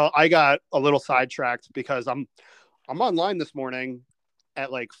 Well, I got a little sidetracked because I'm online this morning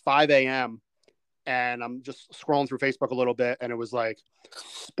at like 5 a.m. and I'm just scrolling through Facebook a little bit, and it was like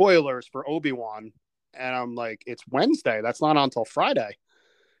spoilers for Obi-Wan, and I'm like, it's Wednesday. That's not until Friday.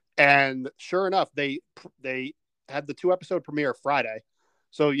 And sure enough, they had the 2-episode premiere Friday,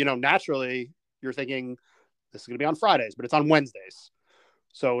 so naturally you're thinking. This is going to be on Fridays, but it's on Wednesdays.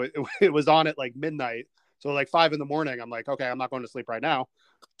 So it was on at like midnight. So like 5 a.m, I'm like, okay, I'm not going to sleep right now.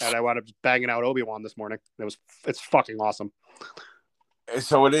 And I wound up banging out Obi-Wan this morning. It's fucking awesome.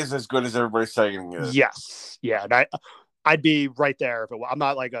 So it is as good as everybody's saying it is. Yes. Yeah. I'd be right there if it was. I'm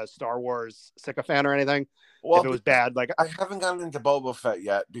not like a Star Wars sycophant or anything. If Well, it was because bad, like I haven't gotten into Boba Fett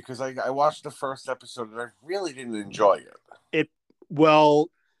yet because I watched the first episode and I really didn't enjoy it. it, well,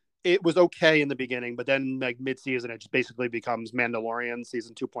 it was okay in the beginning, but then like mid-season, it just basically becomes Mandalorian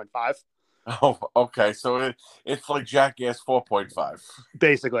season 2.5, Oh, okay. So it's like Jackass 4.5.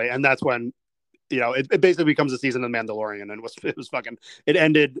 basically, and that's when it basically becomes a season of Mandalorian, and it was fucking. It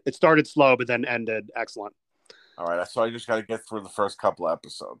ended. It started slow, but then ended excellent. All right. So I just got to get through the first couple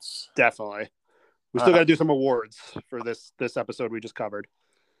episodes. Definitely, we All still got right. to do some awards for this episode we just covered.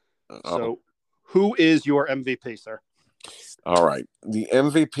 Oh, So, who is your MVP, sir? all right. The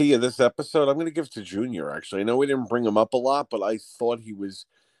MVP of this episode, I'm going to give to Junior, actually. I know we didn't bring him up a lot, but I thought he was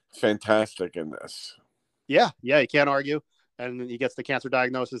fantastic in this. Yeah, you can't argue. And he gets the cancer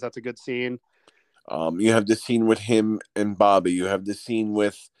diagnosis. That's a good scene. You have the scene with him and Bobby. You have the scene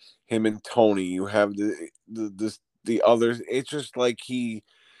with him and Tony. You have the others. It's just like he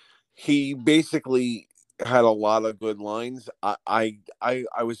basically had a lot of good lines. I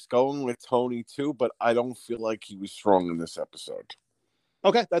was going with Tony too, but I don't feel like he was strong in this episode.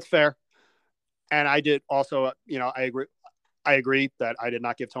 Okay, that's fair. And I did also, I agree. I agree that I did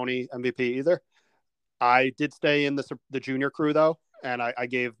not give Tony MVP either. I did stay in the junior crew though, and I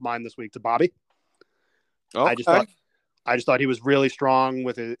gave mine this week to Bobby. I just Okay. thought I just thought he was really strong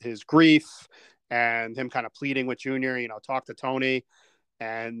with his grief and him kind of pleading with Junior, talk to Tony,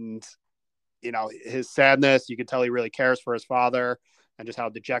 and his sadness. You could tell he really cares for his father, and just how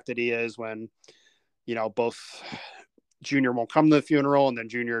dejected he is when both Junior won't come to the funeral, and then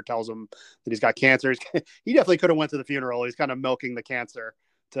Junior tells him that he's got cancer. He definitely could have went to the funeral. He's kind of milking the cancer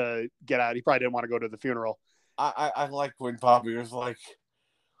to get out. He probably didn't want to go to the funeral. I like when Bobby was like,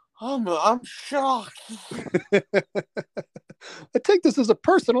 I'm shocked. I take this as a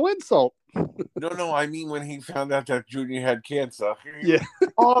personal insult. No, I mean when he found out that Junior had cancer. Yeah.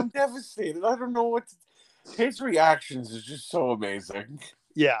 Oh, I'm devastated. I don't know what his reactions is just so amazing.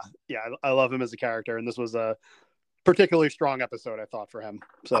 Yeah. I love him as a character, and this was a particularly strong episode, I thought, for him.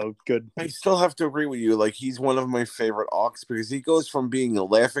 So good. I still have to agree with you. Like he's one of my favorite arcs because he goes from being a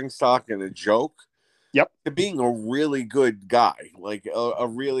laughing stock and a joke, yep, to being a really good guy, like a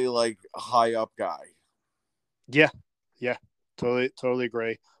really like high up guy. Yeah, totally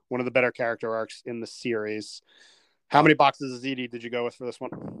agree. One of the better character arcs in the series. How many boxes of ZD did you go with for this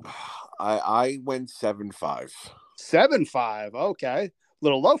one? I went 7.5. 7.5. Okay, a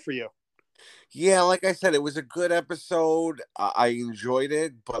little low for you. Yeah, like I said, it was a good episode. I enjoyed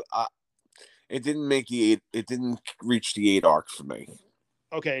it, but it didn't make the 8. It didn't reach the 8 arc for me.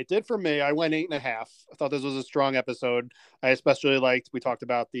 Okay, it did for me. I went 8.5. I thought this was a strong episode. I especially liked. We talked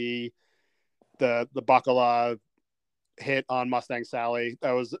about the Bacala hit on Mustang Sally.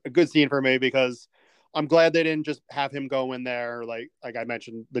 That was a good scene for me because I'm glad they didn't just have him go in there like I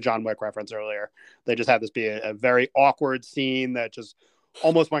mentioned the John Wick reference earlier. They just had this be a very awkward scene that just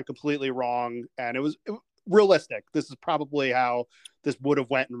almost went completely wrong, and it was realistic. This is probably how this would have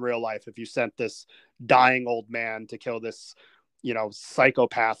went in real life if you sent this dying old man to kill this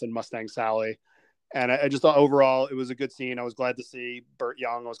psychopath in Mustang Sally. And I just thought overall it was a good scene. I was glad to see Burt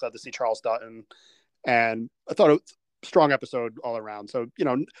Young. I was glad to see Charles Dutton, and I thought it was a strong episode all around. So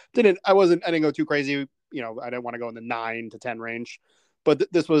I didn't go too crazy. I didn't want to go in the 9 to 10 range, but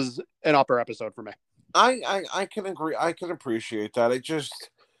this was an upper episode for me. I can agree. I can appreciate that. It just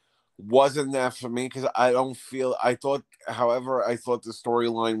wasn't that for me because I don't feel. I thought the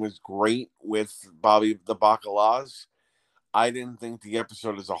storyline was great with Bobby the Bacalas. I didn't think the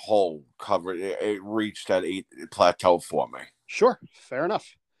episode as a whole covered it reached that 8 plateau for me. Sure, fair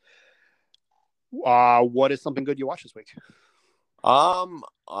enough. What is something good you watched this week?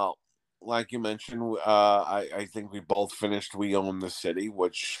 Like you mentioned, I think we both finished We Own the City,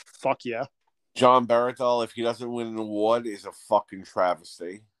 which fuck yeah. John Barathol, if he doesn't win an award, is a fucking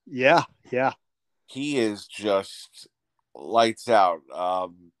travesty. Yeah. He is just lights out.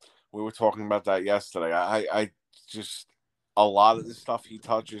 We were talking about that yesterday. I just a lot of the stuff he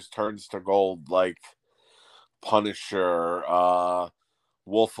touches turns to gold, like Punisher,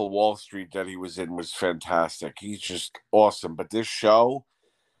 Wolf of Wall Street that he was in was fantastic. He's just awesome. But this show,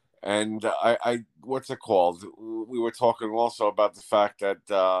 and I what's it called? We were talking also about the fact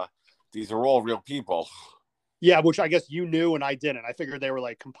that these are all real people. Yeah, which I guess you knew and I didn't. I figured they were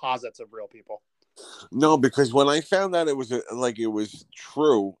like composites of real people. No, because when I found out it was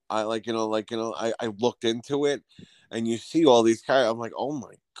true, I looked into it, and you see all these characters. I'm like, oh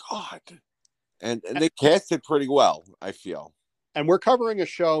my god, and they cast it pretty well, I feel. And we're covering a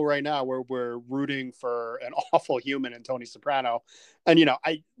show right now where we're rooting for an awful human in Tony Soprano, and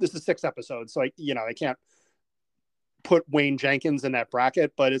this is 6 episodes, so I can't put Wayne Jenkins in that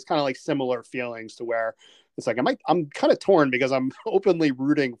bracket, but it's kind of like similar feelings to where it's like I'm kind of torn because I'm openly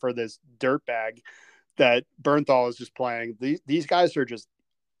rooting for this dirtbag that Bernthal is just playing. These guys are just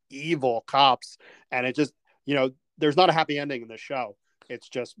evil cops, and it just, there's not a happy ending in this show. It's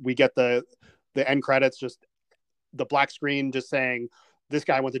just we get the end credits, just the black screen just saying this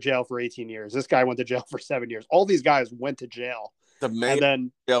guy went to jail for 18 years. This guy went to jail for 7 years. All these guys went to jail. The mayor and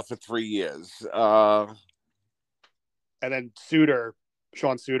then jail for 3 years. And then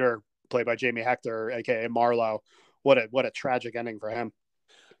Sean Suter, played by Jamie Hector, aka Marlowe. What a tragic ending for him.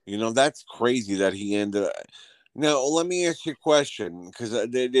 That's crazy that he ended. Now, let me ask you a question, because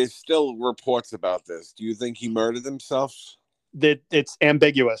there's still reports about this. Do you think he murdered himself? That it's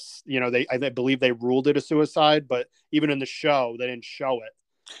ambiguous. I believe they ruled it a suicide, but even in the show, they didn't show it.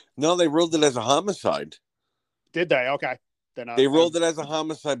 No, they ruled it as a homicide. Did they? Okay. Then they ruled it as a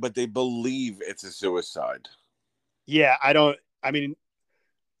homicide, but they believe it's a suicide. Yeah, I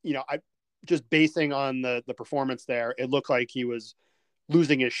just basing on the performance there, it looked like he was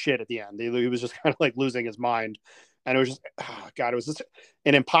losing his shit at the end. He was just kind of like losing his mind. And it was just, God, it was just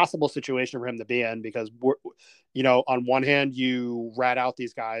an impossible situation for him to be in because, on one hand, you rat out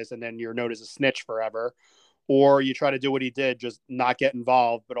these guys and then you're known as a snitch forever. Or you try to do what he did, just not get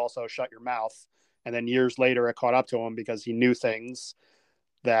involved, but also shut your mouth. And then years later, it caught up to him because he knew things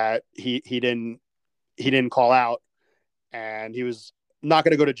that he didn't call out. And he was not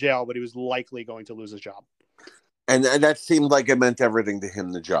going to go to jail, but he was likely going to lose his job. And that seemed like it meant everything to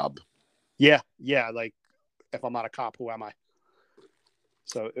him, the job. Yeah. Like, if I'm not a cop, who am I?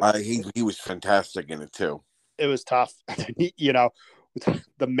 So he was fantastic in it too. It was tough.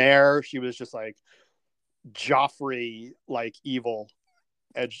 The mayor, she was just like Joffrey, like evil,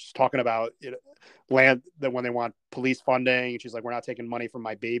 and just talking about land that when they want police funding, she's like, we're not taking money from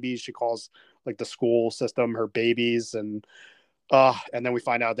my babies. She calls like the school system her babies, and then we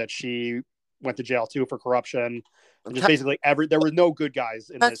find out that she went to jail too for corruption. And just basically there were no good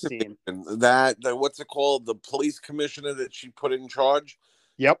guys in this scene. That what's it called? The police commissioner that she put in charge.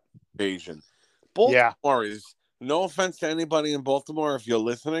 Yep. Asian. Baltimore is, no offense to anybody in Baltimore if you're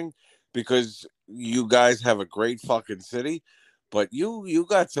listening, because you guys have a great fucking city, but you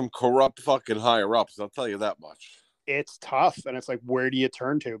got some corrupt fucking higher ups. I'll tell you that much. It's tough, and it's like, where do you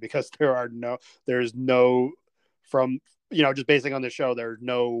turn to? Because there's no from just basing on the show, there's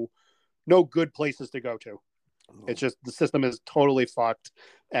no good places to go to. It's just the system is totally fucked,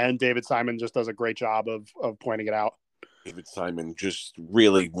 and David Simon just does a great job of pointing it out. David Simon just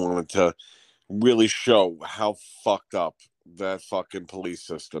really wanted to really show how fucked up that fucking police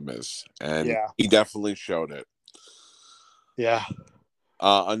system is, and he definitely showed it. Yeah.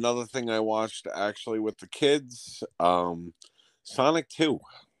 Another thing I watched actually with the kids, Sonic 2.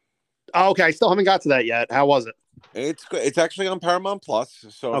 Oh, okay, I still haven't got to that yet. How was it? It's good. It's actually on Paramount Plus,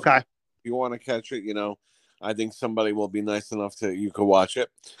 so okay, if you want to catch it, I think somebody will be nice enough to you could watch it.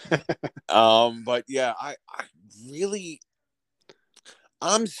 But yeah,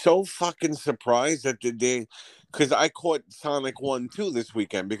 I'm so fucking surprised that because I caught Sonic 1 2 this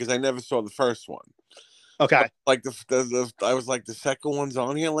weekend because I never saw the first one. Okay. Like I was like, the second one's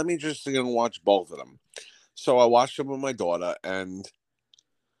on here. Let me just watch both of them. So I watched them with my daughter, and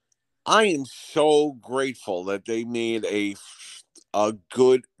I am so grateful that they made a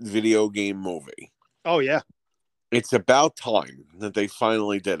good video game movie. Oh, yeah. It's about time that they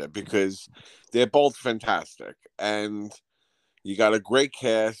finally did it because they're both fantastic. And you got a great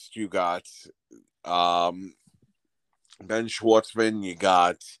cast. You got Ben Schwartzman. You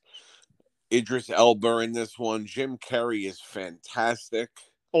got Idris Elba in this one. Jim Carrey is fantastic.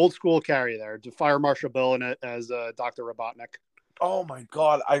 Old school Carrey there. Fire Marshal Bill in it as Dr. Robotnik. Oh, my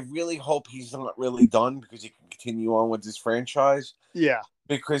God. I really hope he's not really done because he can continue on with this franchise. Yeah.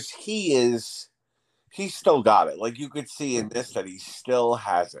 Because he's still got it. Like, you could see in this that he still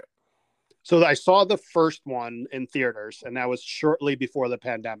has it. So I saw the first one in theaters, and that was shortly before the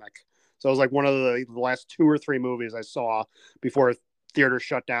pandemic. So it was like one of the last 2 or 3 movies I saw before theaters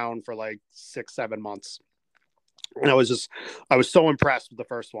shut down for like 6-7 months. And I was so impressed with the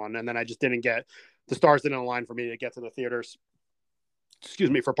first one. And then I just didn't get, the stars didn't align for me to get to the theaters,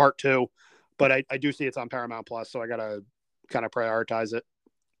 for part 2. But I do see it's on Paramount Plus, so I got to kind of prioritize it.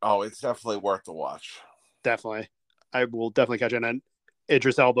 Oh, it's definitely worth the watch. Definitely. I will definitely catch it. And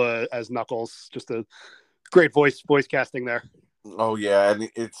Idris Elba as Knuckles, just a great voice casting there. Oh yeah, and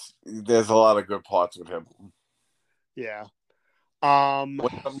there's a lot of good parts with him. Yeah.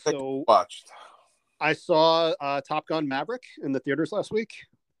 So watched. I saw Top Gun Maverick in the theaters last week.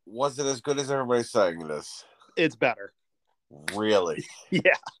 Was it as good as everybody's saying it is? It's better. Really?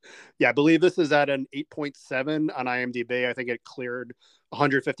 Yeah. Yeah. I believe this is at an 8.7 on IMDb. I think it cleared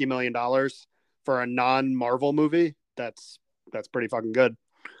 $150 million for a non-Marvel movie. That's pretty fucking good.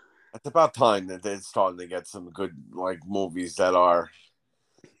 It's about time that they're starting to get some good like movies that are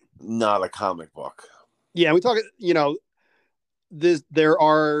not a comic book. Yeah. We talk, there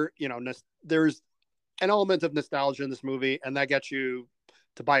are, there's an element of nostalgia in this movie, and that gets you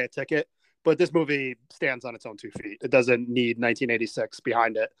to buy a ticket. But this movie stands on its own 2 feet. It doesn't need 1986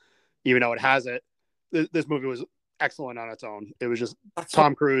 behind it, even though it has it. This movie was excellent on its own. It was just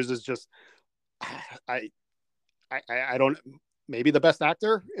Tom Cruise is just I don't maybe the best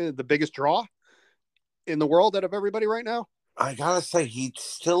actor, the biggest draw in the world out of everybody right now. I gotta say, he's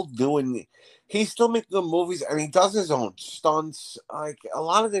still making good movies, and he does his own stunts. Like a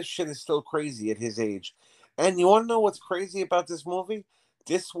lot of this shit is still crazy at his age. And you want to know what's crazy about this movie?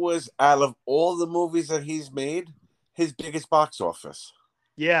 This was out of all the movies that he's made, his biggest box office.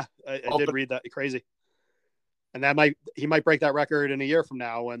 Yeah, I did read that. Crazy. And he might break that record in a year from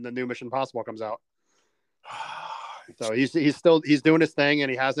now when the new Mission Impossible comes out. So he's doing his thing,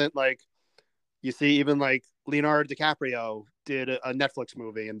 and he hasn't you see even Leonardo DiCaprio did a Netflix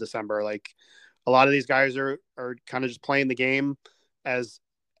movie in December. Like a lot of these guys are kind of just playing the game as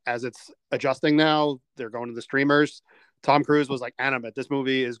it's adjusting now. They're going to the streamers. Tom Cruise was like animate. This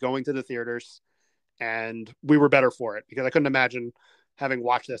movie is going to the theaters, and we were better for it because I couldn't imagine having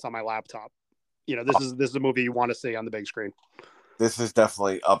watched this on my laptop. This is a movie you want to see on the big screen. This is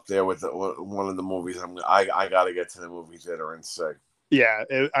definitely up there with one of the movies I got to get to the movie theater and see. Yeah,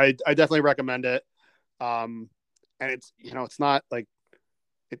 I definitely recommend it. And it's it's not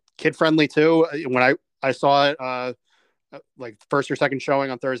it's kid friendly too. When I saw it first or second showing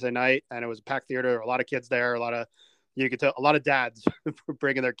on Thursday night, and it was a packed theater, a lot of kids there, you could tell a lot of dads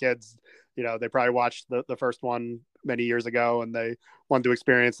bringing their kids. They probably watched the first one many years ago, and they wanted to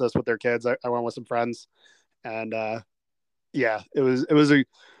experience this with their kids. I went with some friends, and yeah, it was a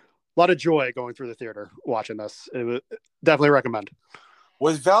lot of joy going through the theater watching this. It was definitely recommend.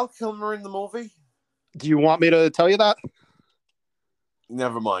 Was Val Kilmer in the movie? Do you want me to tell you that?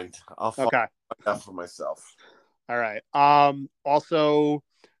 Never mind. I'll find out for myself. All right. Also,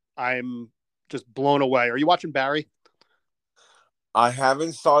 I'm just blown away. Are you watching Barry? I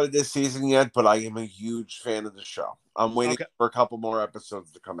haven't started this season yet, but I am a huge fan of the show. I'm waiting for a couple more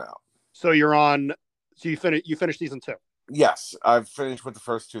episodes to come out. So you're on. So you finished season 2. Yes, I've finished with the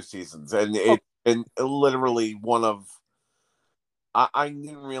first 2 seasons, and it's been literally one of. I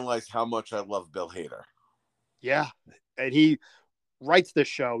didn't realize how much I love Bill Hader. Yeah, and he writes this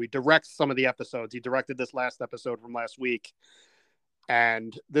show. He directs some of the episodes. He directed this last episode from last week,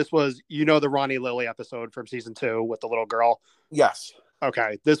 and this was the Ronnie Lily episode from season 2 with the little girl. Yes.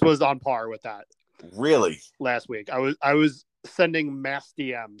 Okay, this was on par with that. Really? Last week, I was sending mass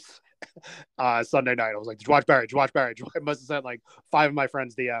DMs Sunday night. I was like, "Did you watch Barry? Did you watch Barry?" I must have sent 5 of my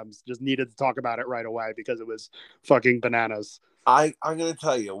friends DMs. Just needed to talk about it right away because it was fucking bananas. I'm gonna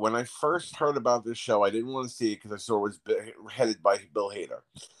tell you, when I first heard about this show, I didn't want to see it because I saw it was headed by Bill Hader.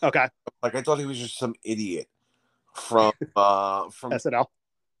 Okay. I thought he was just some idiot from SNL.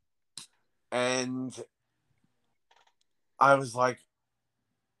 And I was like,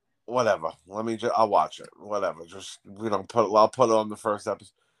 whatever. I'll watch it. Whatever. Just I'll put it on the first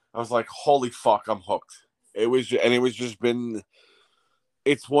episode. I was like, holy fuck, I'm hooked.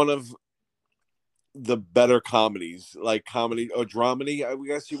 It's one of the better comedies, like comedy or dramedy, I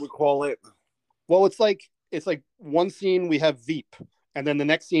guess you would call it. Well, it's like one scene we have Veep, and then the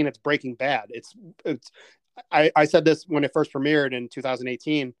next scene it's Breaking Bad. I said this when it first premiered in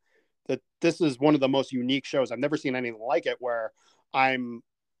 2018 that this is one of the most unique shows. I've never seen anything like it where I'm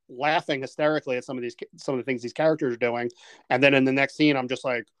laughing hysterically at some of the things these characters are doing, and then in the next scene I'm just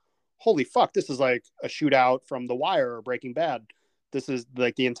like, holy fuck, this is like a shootout from The Wire or Breaking Bad. This is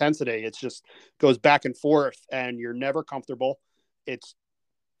like the intensity. It's just goes back and forth, and you're never comfortable. It's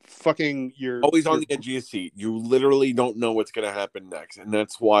fucking you're always on the edge of your seat. You literally don't know what's going to happen next, and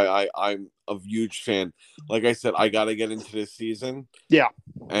that's why I'm a huge fan. Like I said, I got to get into this season. Yeah,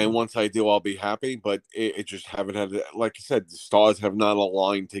 and once I do, I'll be happy. But it just haven't had. Like I said, the stars have not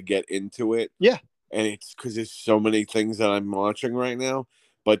aligned to get into it. Yeah, and it's because there's so many things that I'm watching right now.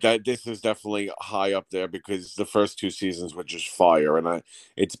 But this is definitely high up there because the first 2 seasons were just fire, and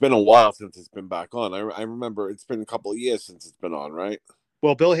it's been a while since it's been back on. I remember it's been a couple of years since it's been on, right?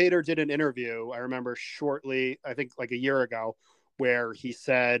 Well, Bill Hader did an interview, I remember shortly, I think like a year ago, where he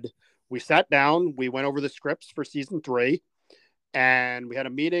said, we sat down, we went over the scripts for season 3, and we had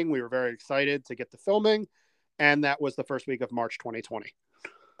a meeting. We were very excited to get to filming, and that was the first week of March 2020.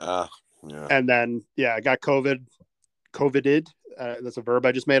 Yeah. And then, I got COVID COVIDed. That's a verb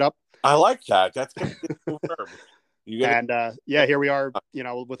I just made up. I like that. That's a good verb. Here we are,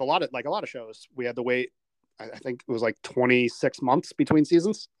 with a lot of shows. We had to wait, I think it was like 26 months between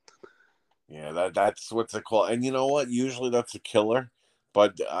seasons. Yeah, that's what's it called. And you know what? Usually that's a killer.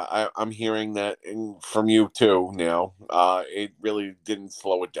 But I'm hearing that from you too now. It really didn't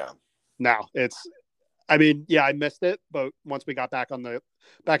slow it down. No, I missed it, but once we got back in the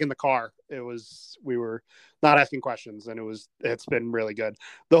car, we were not asking questions, and it's been really good.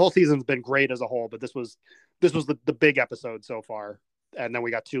 The whole season's been great as a whole, but this was the big episode so far, and then we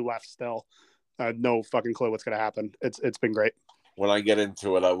got 2 left still. No fucking clue what's gonna happen. It's been great. When I get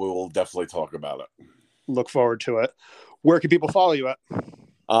into it, we will definitely talk about it. Look forward to it. Where can people follow you at?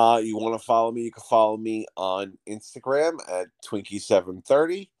 You want to follow me? You can follow me on Instagram at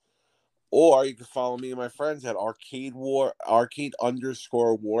Twinkie730, or you can follow me and my friends at Arcade_Wars.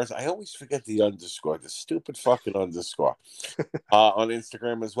 I always forget the underscore, the stupid fucking underscore. On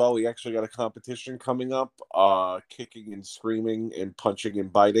Instagram as well. We actually got a competition coming up, kicking and screaming and punching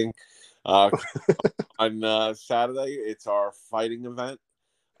and biting. On Saturday, it's our fighting event.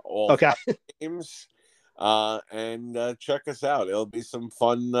 All games. And check us out. It'll be some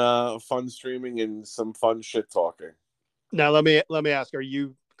fun streaming and some fun shit talking. Now let me ask, are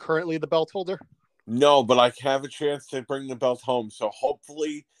you currently the belt holder? No, but I have a chance to bring the belt home. So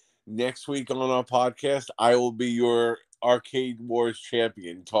hopefully next week on our podcast, I will be your Arcade Wars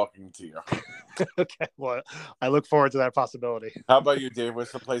champion talking to you. Okay, well, I look forward to that possibility. How about you, Dave?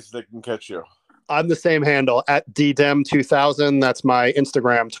 What's the place that can catch you? I'm the same handle at DDEM2000. That's my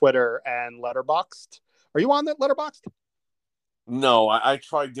Instagram, Twitter, and Letterboxd. Are you on that Letterboxd? No, I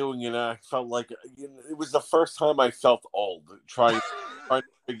tried doing it, and I felt like it was the first time I felt old trying to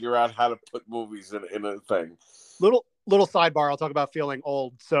figure out how to put movies in a thing. Little sidebar, I'll talk about feeling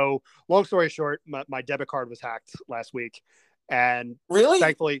old. So, long story short, my debit card was hacked last week, and really,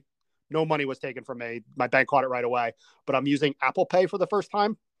 thankfully, no money was taken from me. My bank caught it right away, but I'm using Apple Pay for the first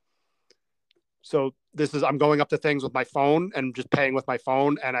time. So I'm going up to things with my phone and just paying with my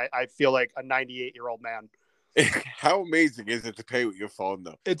phone, and I feel like a 98-year-old man. How amazing is it to pay with your phone,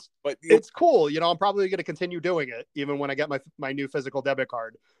 though? It's cool. I'm probably going to continue doing it even when I get my new physical debit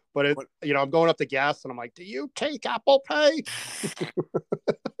card. But I'm going up to gas, and I'm like, "Do you take Apple Pay?"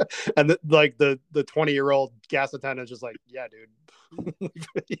 And the 20-year-old gas attendant is just like, "Yeah, dude."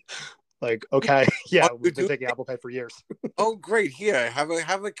 Like, okay, yeah, we've been taking Apple Pay for years. Oh, great! Here, have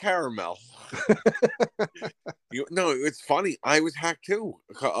a caramel. No, it's funny. I was hacked too.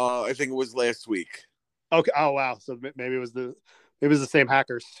 I think it was last week. Okay. Oh, wow. So maybe it was the same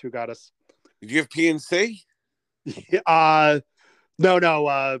hackers who got us. Did you have PNC?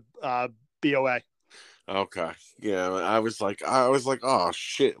 No. BOA. Okay. Yeah, I was like, oh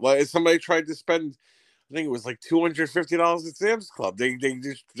shit! Well, somebody tried to spend, I think it was like $250 at Sam's Club.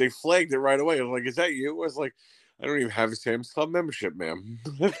 They flagged it right away. I was like, "Is that you?" I was like, "I don't even have a Sam's Club membership, ma'am."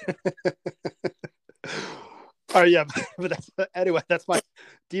 Oh yeah, but that's my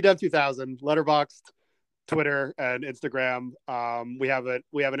DDEM2000 Letterboxd, Twitter, and Instagram. We have an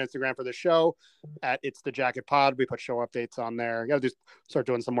Instagram for the show at It's the Jacket Pod. We put show updates on there. Got to start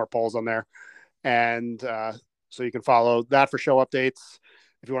doing some more polls on there, and so you can follow that for show updates.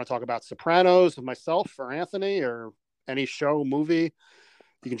 If you want to talk about Sopranos with myself or Anthony or any show, movie,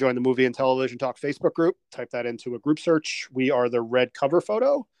 you can join the Movie and Television Talk Facebook group. Type that into a group search. We are the red cover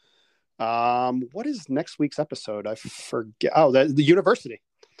photo. What is next week's episode? I forget. Oh, the University.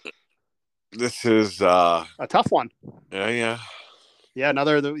 This is a tough one. Yeah.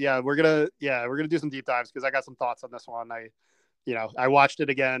 We're gonna do some deep dives because I got some thoughts on this one. I watched it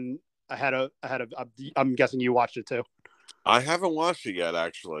again. I'm guessing you watched it too. I haven't watched it yet,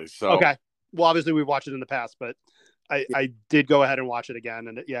 actually. So okay. Well, obviously we've watched it in the past, but I did go ahead and watch it again,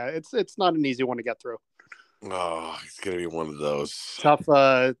 and it's not an easy one to get through. Oh, it's gonna be one of those tough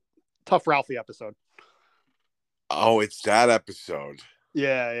Ralphie episode. Oh, it's that episode.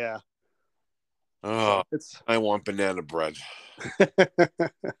 Yeah. Oh, I want banana bread. All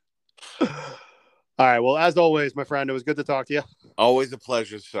right. Well, as always, my friend, it was good to talk to you. Always a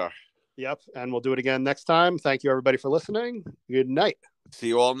pleasure, sir. Yep. And we'll do it again next time. Thank you, everybody, for listening. Good night. See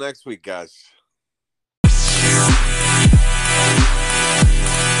you all next week, guys.